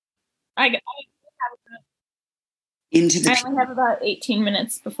I Into the I only have about 18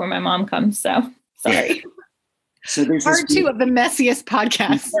 minutes before my mom comes, so sorry. So there's part two of the messiest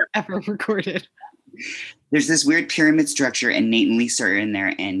podcast ever recorded. There's this weird pyramid structure, and Nate and Lisa are in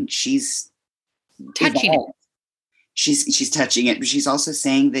there, and she's touching it. She's touching it, but she's also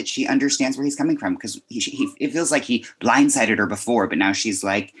saying that she understands where he's coming from, because it feels like he blindsided her before, but now she's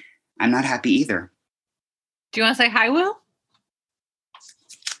like, I'm not happy either. Do you want to say hi, Will?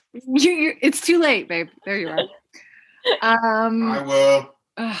 It's too late, babe. There you are. I will.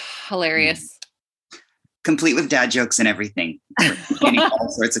 Hilarious. Complete with dad jokes and everything. All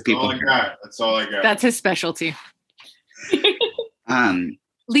sorts of people. That's all I got. That's his specialty.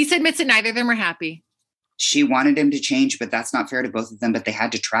 Lisa admits that neither of them are happy. She wanted him to change, but that's not fair to both of them, but they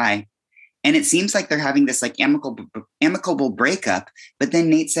had to try. And it seems like they're having this like amicable breakup. But then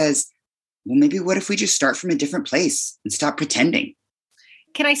Nate says, well, maybe what if we just start from a different place and stop pretending?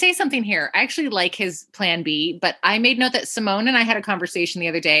 Can I say something here? I actually like his plan B, but I made note that Simone and I had a conversation the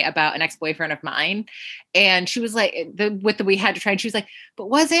other day about an ex-boyfriend of mine. And she was like, we had to try. And she was like, but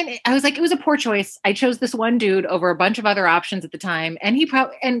I was like, it was a poor choice. I chose this one dude over a bunch of other options at the time. And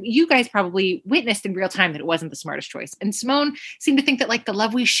and you guys probably witnessed in real time that it wasn't the smartest choice. And Simone seemed to think that like the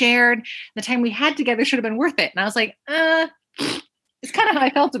love we shared, the time we had together should have been worth it. And I was like, it's kind of how I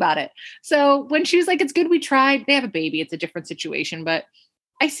felt about it. So when she was like, it's good we tried, they have a baby. It's a different situation, but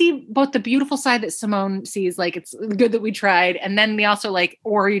I see both the beautiful side that Simone sees, like it's good that we tried, and then they also like,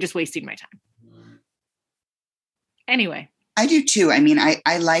 or are you just wasting my time? Anyway. I do too. I mean,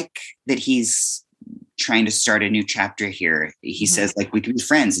 I like that he's trying to start a new chapter here. He says like, we can be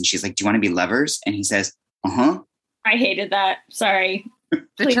friends. And she's like, do you want to be lovers? And he says, uh-huh. I hated that. Sorry.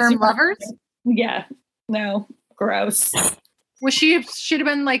 The term lovers? Yeah. No. Gross. Should have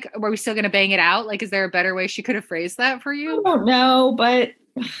been like, were we still going to bang it out? Like, is there a better way she could have phrased that for you? I don't know, but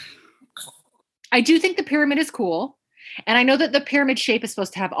I do think the pyramid is cool. And I know that the pyramid shape is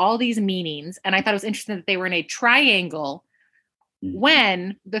supposed to have all these meanings. And I thought it was interesting that they were in a triangle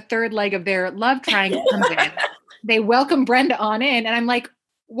when the third leg of their love triangle comes in. They welcome Brenda on in. And I'm like,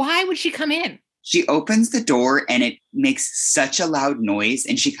 why would she come in? She opens the door and it makes such a loud noise.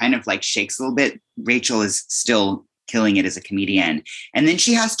 And she kind of like shakes a little bit. Rachel is still killing it as a comedian. And then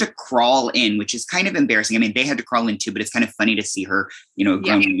she has to crawl in, which is kind of embarrassing. I mean, they had to crawl in too, but it's kind of funny to see her,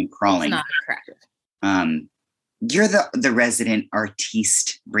 groaning and crawling. It's not attractive. You're the resident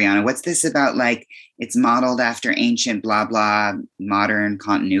artiste, Briana. What's this about? Like, it's modeled after ancient blah, blah, modern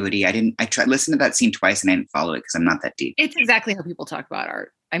continuity. I tried listen to that scene twice and I didn't follow it because I'm not that deep. It's exactly how people talk about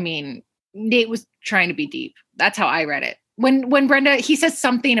art. I mean, Nate was trying to be deep. That's how I read it. When Brenda, he says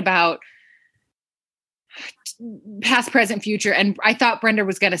something about past, present, future. And I thought Brenda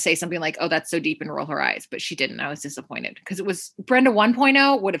was going to say something like, oh, that's so deep, and roll her eyes, but she didn't. I was disappointed because it was Brenda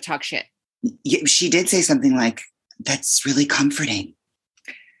 1.0 would have talked shit. Yeah, she did say something like, that's really comforting.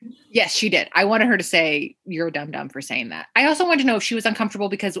 Yes, she did. I wanted her to say, you're a dumb for saying that. I also wanted to know if she was uncomfortable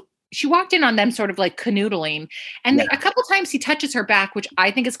because she walked in on them sort of like canoodling. And a couple times he touches her back, which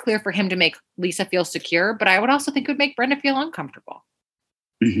I think is clear for him to make Lisa feel secure. But I would also think it would make Brenda feel uncomfortable.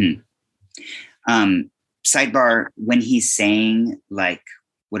 Mm-hmm. Sidebar, when he's saying like,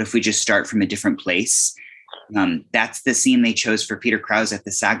 what if we just start from a different place? That's the scene they chose for Peter Krause at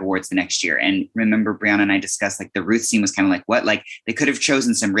the SAG Awards the next year. And remember, Briana and I discussed like the Ruth scene was kind of like, what? Like they could have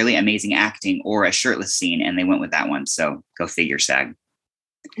chosen some really amazing acting or a shirtless scene, and they went with that one. So go figure, SAG.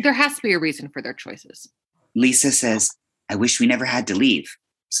 There has to be a reason for their choices. Lisa says, I wish we never had to leave.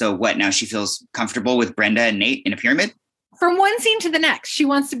 So what? Now she feels comfortable with Brenda and Nate in a pyramid? From one scene to the next, she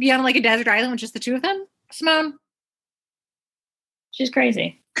wants to be on like a desert island with just the two of them. Simone. She's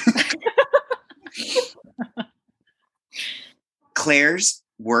crazy. Claire's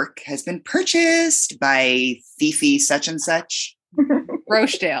work has been purchased by Fifi such and such.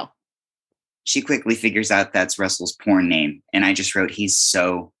 Rochdale. She quickly figures out that's Russell's porn name. And I just wrote, he's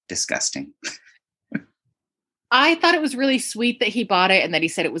so disgusting. I thought it was really sweet that he bought it and that he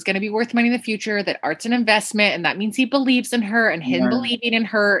said it was going to be worth money in the future, that art's an investment. And that means he believes in her, and him believing in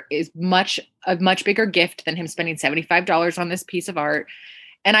her is a much bigger gift than him spending $75 on this piece of art.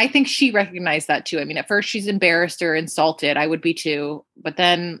 And I think she recognized that too. I mean, at first she's embarrassed or insulted. I would be too. But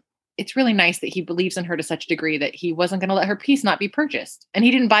then it's really nice that he believes in her to such a degree that he wasn't going to let her piece not be purchased. And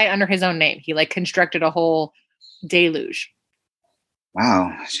he didn't buy it under his own name. He like constructed a whole deluge.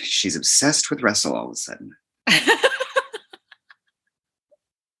 Wow. She's obsessed with Russell all of a sudden.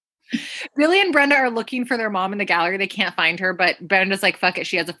 Billy and Brenda are looking for their mom in the gallery. They can't find her, but Brenda's like, fuck it.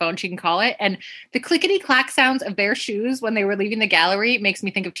 She has a phone. She can call it. And the clickety clack sounds of their shoes when they were leaving the gallery makes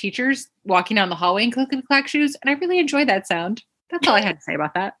me think of teachers walking down the hallway in clickety clack shoes. And I really enjoy that sound. That's all I had to say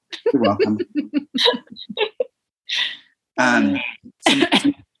about that. You're welcome.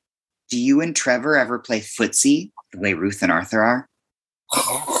 So do you and Trevor ever play footsie the way Ruth and Arthur are?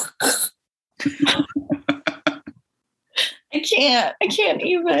 I can't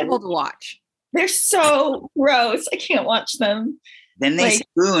even. Able to watch. They're so gross. I can't watch them. Then they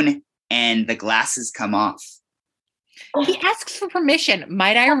spoon and the glasses come off. He asks for permission.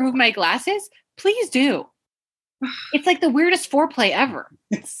 Might I remove my glasses? Please do. It's like the weirdest foreplay ever.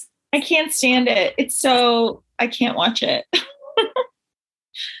 I can't stand it. I can't watch it.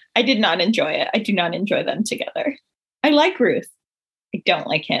 I did not enjoy it. I do not enjoy them together. I like Ruth. I don't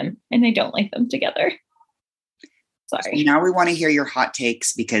like him, and I don't like them together. Sorry. So now we want to hear your hot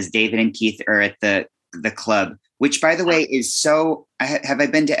takes because David and Keith are at the club, which, by the way, is so. Have I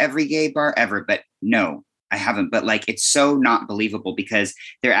been to every gay bar ever? But no, I haven't. But like, it's so not believable because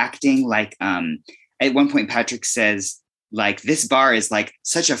they're acting like. At one point, Patrick says, like, this bar is like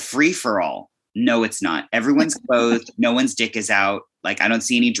such a free for all. No, it's not. Everyone's clothed. No one's dick is out. Like, I don't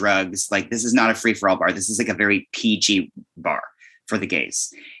see any drugs. Like, this is not a free for all bar. This is like a very PG bar for the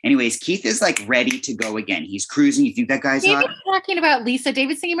gays. Anyways, Keith is like ready to go again. He's cruising. You think that guy's hot? David's talking about Lisa.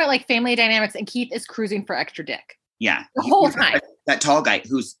 David's thinking about like family dynamics, and Keith is cruising for extra dick. Yeah. The whole time. That tall guy,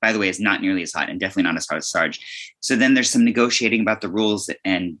 who's, by the way, is not nearly as hot and definitely not as hot as Sarge. So then there's some negotiating about the rules,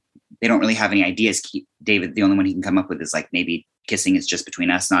 and they don't really have any ideas. David, the only one he can come up with is like, maybe kissing is just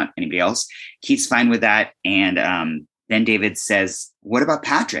between us, not anybody else. Keith's fine with that. And then David says, what about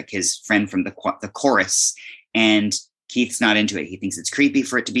Patrick, his friend from the chorus? And Keith's not into it. He thinks it's creepy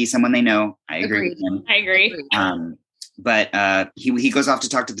for it to be someone they know. I agree with him. I agree. But he goes off to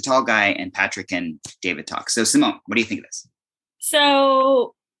talk to the tall guy, and Patrick and David talk. So Simone, what do you think of this?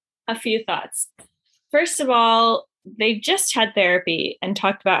 So a few thoughts. First of all, they've just had therapy and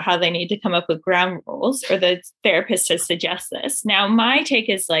talked about how they need to come up with ground rules, or the therapist has suggested this. Now, my take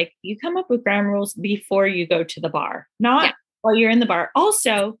is like, you come up with ground rules before you go to the bar, not while you're in the bar.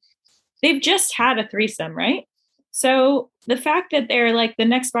 Also, they've just had a threesome, right? So the fact that they're like, the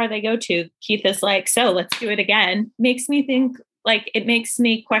next bar they go to, Keith is like, so let's do it again, makes me think, like, it makes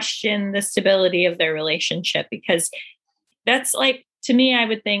me question the stability of their relationship, because that's like, to me, I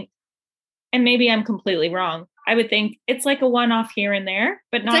would think, and maybe I'm completely wrong, I would think it's like a one-off here and there,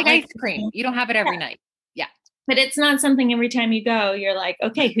 but not like ice cream. You don't have it every night. Yeah. But it's not something every time you go, you're like,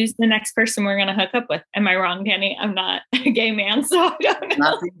 okay, who's the next person we're going to hook up with? Am I wrong, Danny? I'm not a gay man, so I don't know.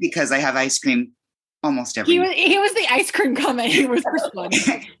 Not because I have ice cream almost every night. He was the ice cream comment. He was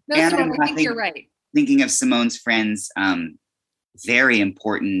responding. No, I think you're right. Thinking of Simone's friend's very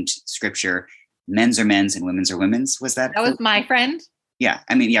important scripture, men's are men's and women's are women's. Was that? That was my friend. Yeah.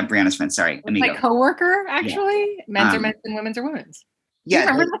 I mean, yeah, Briana's friend. Sorry. My coworker, actually. Yeah. Men's are men's and women's are women's. Do you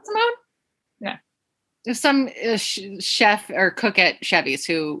remember that, Simone? Yeah. There's some chef or cook at Chevy's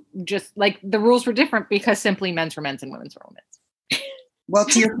who just, like, the rules were different because simply men's were men's and women's were women's. Well,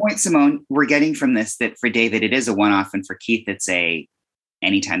 to your point, Simone, we're getting from this that for David, it is a one-off, and for Keith, it's a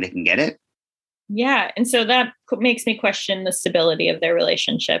anytime they can get it. Yeah. And so that makes me question the stability of their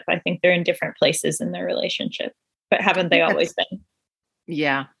relationship. I think they're in different places in their relationship, but haven't they always been?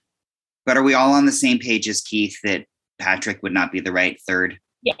 Yeah. But are we all on the same page as Keith that Patrick would not be the right third?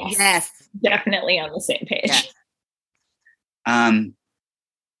 Yes. Definitely on the same page. Yes.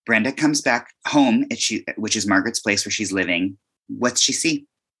 Brenda comes back home, which is Margaret's place where she's living. What's she see?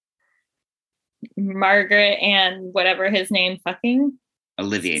 Margaret and whatever his name fucking.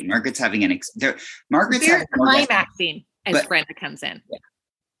 Olivier. Margaret's having Margaret's climaxing as Brenda comes in.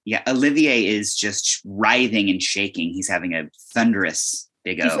 Yeah, Olivier is just writhing and shaking. He's having a thunderous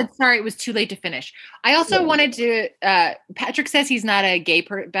big O. He said, sorry, it was too late to finish. I also wanted to, Patrick says he's not a gay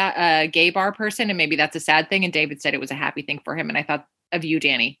bar person, and maybe that's a sad thing. And David said it was a happy thing for him. And I thought of you,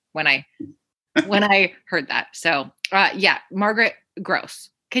 Danny, when I heard that. So yeah, Margaret, gross.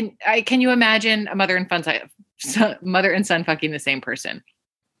 Can you imagine a mother and son fucking the same person?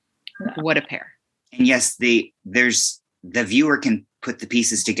 No. What a pair. And yes, the viewer can put the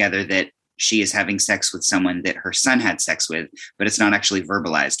pieces together that she is having sex with someone that her son had sex with, but it's not actually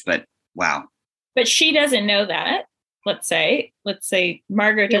verbalized. But wow. But she doesn't know that. Let's say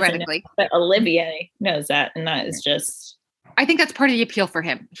Margaret doesn't know, but Olivier knows that. And that is just, I think that's part of the appeal for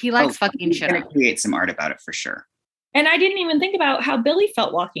him. He likes fucking shit. He's going to create some art about it for sure. And I didn't even think about how Billy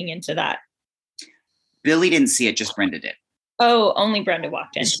felt walking into that. Billy didn't see it, just Brenda did. Oh, only Brenda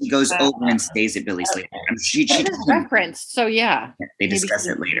walked in. She goes over and stays at Billy's later. She reference. So yeah. They discuss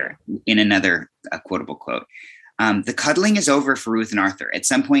it later in another quotable quote. The cuddling is over for Ruth and Arthur. At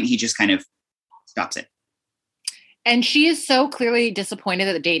some point, he just kind of stops it. And she is so clearly disappointed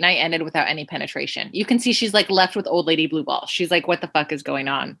that the date night ended without any penetration. You can see she's like left with old lady blue balls. She's like, what the fuck is going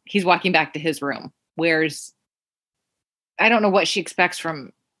on? He's walking back to his room. I don't know what she expects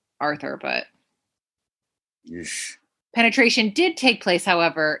from Arthur, but penetration did take place,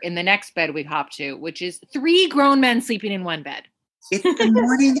 however, in the next bed we hop to, which is 3 grown men sleeping in one bed. It's the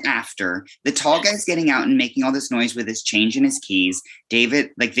morning after. The tall guy's getting out and making all this noise with his change and his keys. David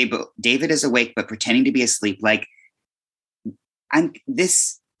is awake but pretending to be asleep. Like, I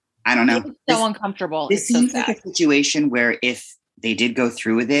don't know. It's so uncomfortable. This seems like a situation where if they did go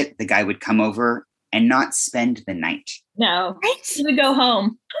through with it, the guy would come over and not spend the night. No, he would go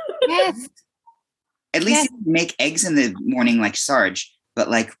home. Yes. At least he would make eggs in the morning like Sarge. But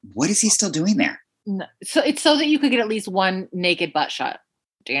like, what is he still doing there? No. So it's so that you could get at least one naked butt shot.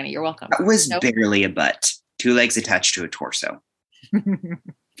 Danny, you're welcome. That was barely a butt. 2 legs attached to a torso.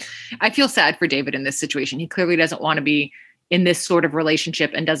 I feel sad for David in this situation. He clearly doesn't want to be in this sort of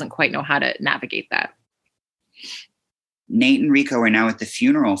relationship and doesn't quite know how to navigate that. Nate and Rico are now at the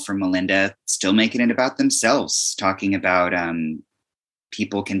funeral for Melinda, still making it about themselves, talking about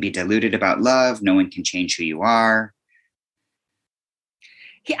people can be deluded about love. No one can change who you are.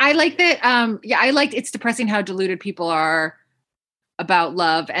 I like that. I liked it's depressing how deluded people are about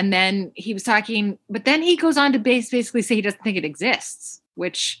love. And then he was talking, but then he goes on to basically say he doesn't think it exists,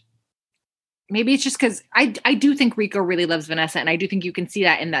 which maybe it's just because I do think Rico really loves Vanessa. And I do think you can see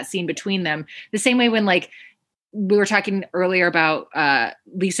that in that scene between them. The same way when like we were talking earlier about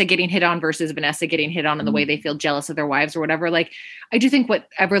Lisa getting hit on versus Vanessa getting hit on and the way they feel jealous of their wives or whatever. Like, I do think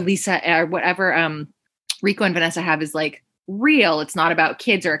whatever Lisa or whatever Rico and Vanessa have is like real. It's not about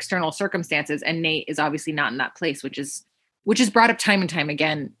kids or external circumstances. And Nate is obviously not in that place, which is brought up time and time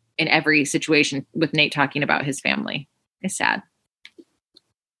again in every situation with Nate talking about his family. It's sad.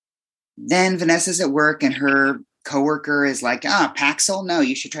 Then Vanessa's at work and her coworker is like, Paxil? No,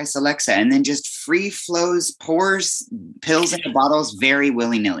 you should try Celexa. And then just free flows, pours pills into bottles very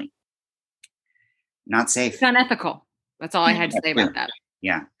willy-nilly. Not safe. It's unethical. That's all I had to say about that.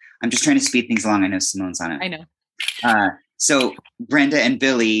 Yeah. I'm just trying to speed things along. I know Simone's on it. I know. So Brenda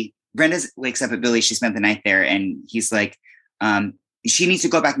wakes up at Billy. She spent the night there. And he's like, she needs to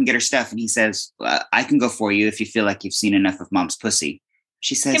go back and get her stuff. And he says, I can go for you if you feel like you've seen enough of mom's pussy.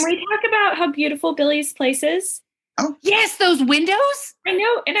 She says, can we talk about how beautiful Billy's place is? Oh, yes, those windows. I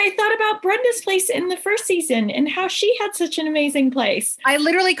know. And I thought about Brenda's place in the first season and how she had such an amazing place. I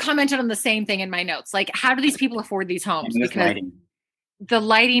literally commented on the same thing in my notes. Like, how do these people afford these homes? Because the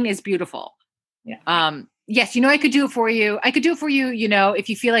lighting is beautiful. Yeah. Yes, I could do it for you. If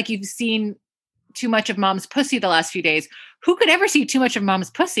you feel like you've seen too much of mom's pussy the last few days. Who could ever see too much of mom's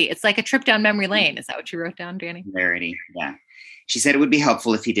pussy? It's like a trip down memory lane. Is that what you wrote down, Danny? Clarity. Yeah. She said it would be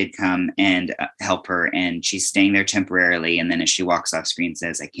helpful if he did come and help her. And she's staying there temporarily. And then as she walks off screen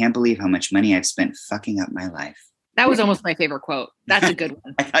says, I can't believe how much money I've spent fucking up my life. That was almost my favorite quote. That's a good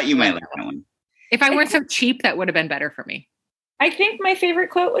one. I thought you might like that one. If I weren't so cheap, that would have been better for me. I think my favorite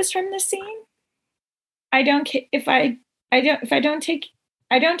quote was from this scene. I don't take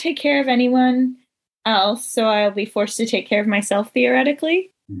care of anyone else, so I'll be forced to take care of myself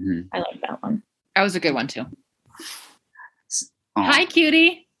theoretically. Mm-hmm. I like that one. That was a good one too. Aww. Hi,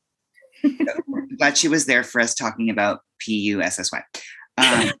 cutie. Glad she was there for us talking about PUSSY.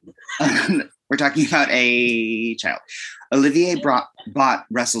 We're talking about a child. Olivier bought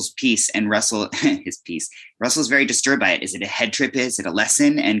Russell's piece and his piece. Russell's very disturbed by it. Is it a head trip? Is it a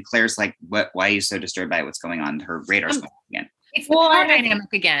lesson? And Claire's like, "What? Why are you so disturbed by it? What's going on?" Her radar's going again. It's the power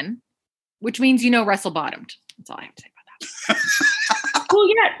dynamic again, which means Russell bottomed. That's all I have to say about that. Well,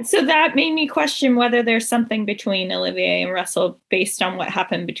 yeah. So that made me question whether there's something between Olivier and Russell based on what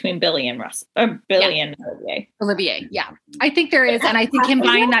happened between Billy and Russell, or Billy and Olivier. Olivier, yeah, I think there is, and I think him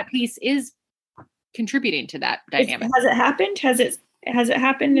buying that piece is contributing to that dynamic. Has it happened? Has it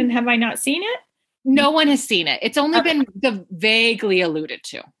happened? And have I not seen it? No one has seen it. It's only been vaguely alluded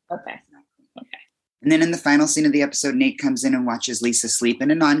to. Okay. And then in the final scene of the episode, Nate comes in and watches Lisa sleep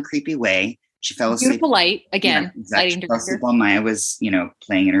in a non-creepy way. She fell asleep. Beautiful light again. Yeah, exactly. She fell asleep while Maya was,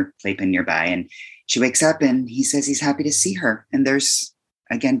 playing in her playpen nearby, and she wakes up and he says he's happy to see her. And there's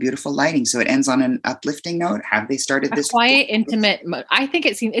again beautiful lighting, so it ends on an uplifting note. Have they started this quiet, intimate? I think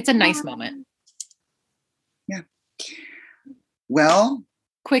it's a nice moment. Yeah. Well,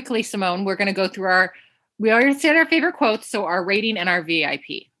 quickly, Simone, we're going to go through we already said our favorite quotes, so our rating and our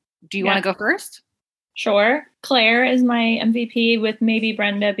VIP. Do you want to go first? Sure. Claire is my MVP, with maybe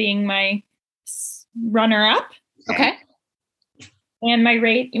Brenda being my runner-up. Okay. And my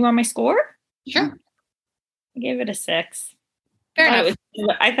rate, you want my score? Sure. I gave it a 6. Fair enough.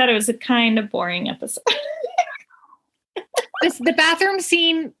 I thought it was a kind of boring episode. The bathroom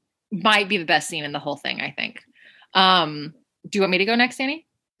scene might be the best scene in the whole thing, I think. Do you want me to go next, Annie?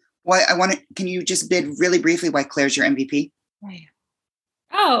 Well, can you just bid really briefly why Claire's your MVP?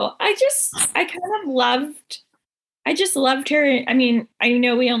 Oh, I just loved her. I mean, I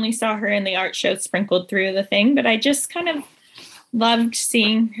know we only saw her in the art show sprinkled through the thing, but I just kind of loved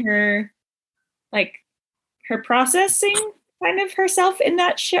seeing her, like, her processing kind of herself in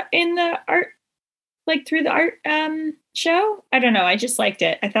that show, in the art, like through the art show. I don't know. I just liked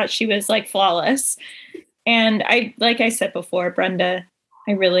it. I thought she was like flawless. And like I said before, Brenda,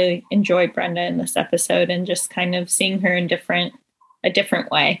 I really enjoyed Brenda in this episode and just kind of seeing her in a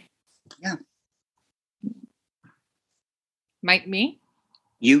different way. Yeah. Me?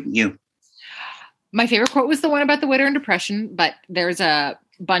 You. My favorite quote was the one about the widow and depression, but there's a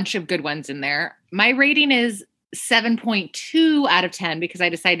bunch of good ones in there. My rating is 7.2 out of 10 because I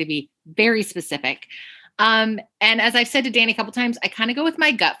decided to be very specific. And as I've said to Danny a couple times, I kind of go with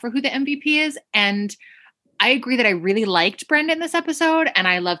my gut for who the MVP is. And I agree that I really liked Brenda in this episode and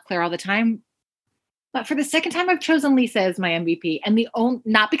I love Claire all the time. But for the second time, I've chosen Lisa as my MVP. And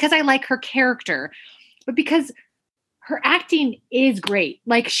not because I like her character, but because her acting is great.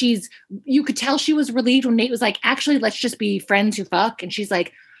 Like you could tell she was relieved when Nate was like, actually, let's just be friends who fuck. And she's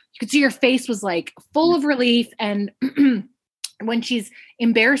like, you could see her face was like full of relief. And when she's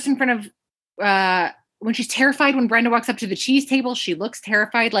embarrassed in front of, when she's terrified, when Brenda walks up to the cheese table, she looks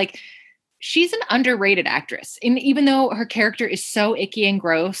terrified. Like she's an underrated actress. And even though her character is so icky and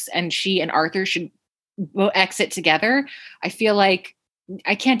gross and she and Arthur should exit together, I feel like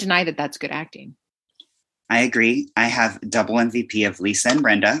I can't deny that that's good acting. I agree. I have double MVP of Lisa and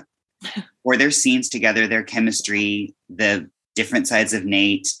Brenda for their scenes together, their chemistry, the different sides of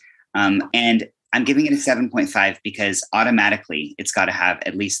Nate. And I'm giving it a 7.5 because automatically it's got to have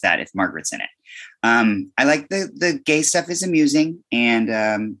at least that if Margaret's in it. I like the gay stuff is amusing. And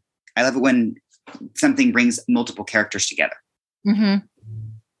I love it when something brings multiple characters together. Mm-hmm.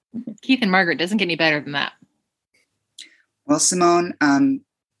 Keith and Margaret doesn't get any better than that. Well, Simone,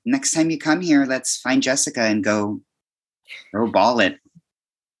 next time you come here, let's find Jessica and go throw a ball at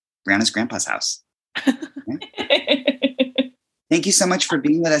Brianna's grandpa's house. Thank you so much for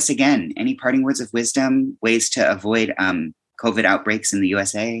being with us again. Any parting words of wisdom, ways to avoid COVID outbreaks in the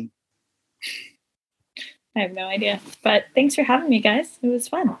USA? I have no idea, but thanks for having me, guys. It was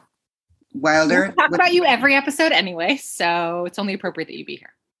fun. Wilder. We talk about you every episode anyway, so it's only appropriate that you be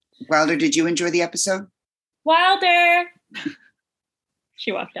here. Wilder, did you enjoy the episode? Wilder!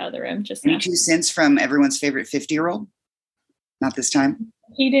 She walked out of the room just now. Any 2 cents from everyone's favorite 50-year-old? Not this time?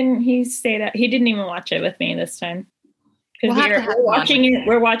 He didn't even watch it with me this time. Because we're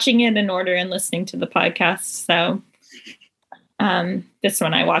we're watching it in order and listening to the podcast. So this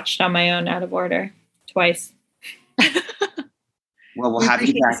one I watched on my own out of order twice. Well, we'll have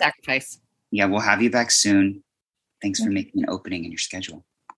you back. Sacrifice. Yeah, we'll have you back soon. Thanks for making an opening in your schedule.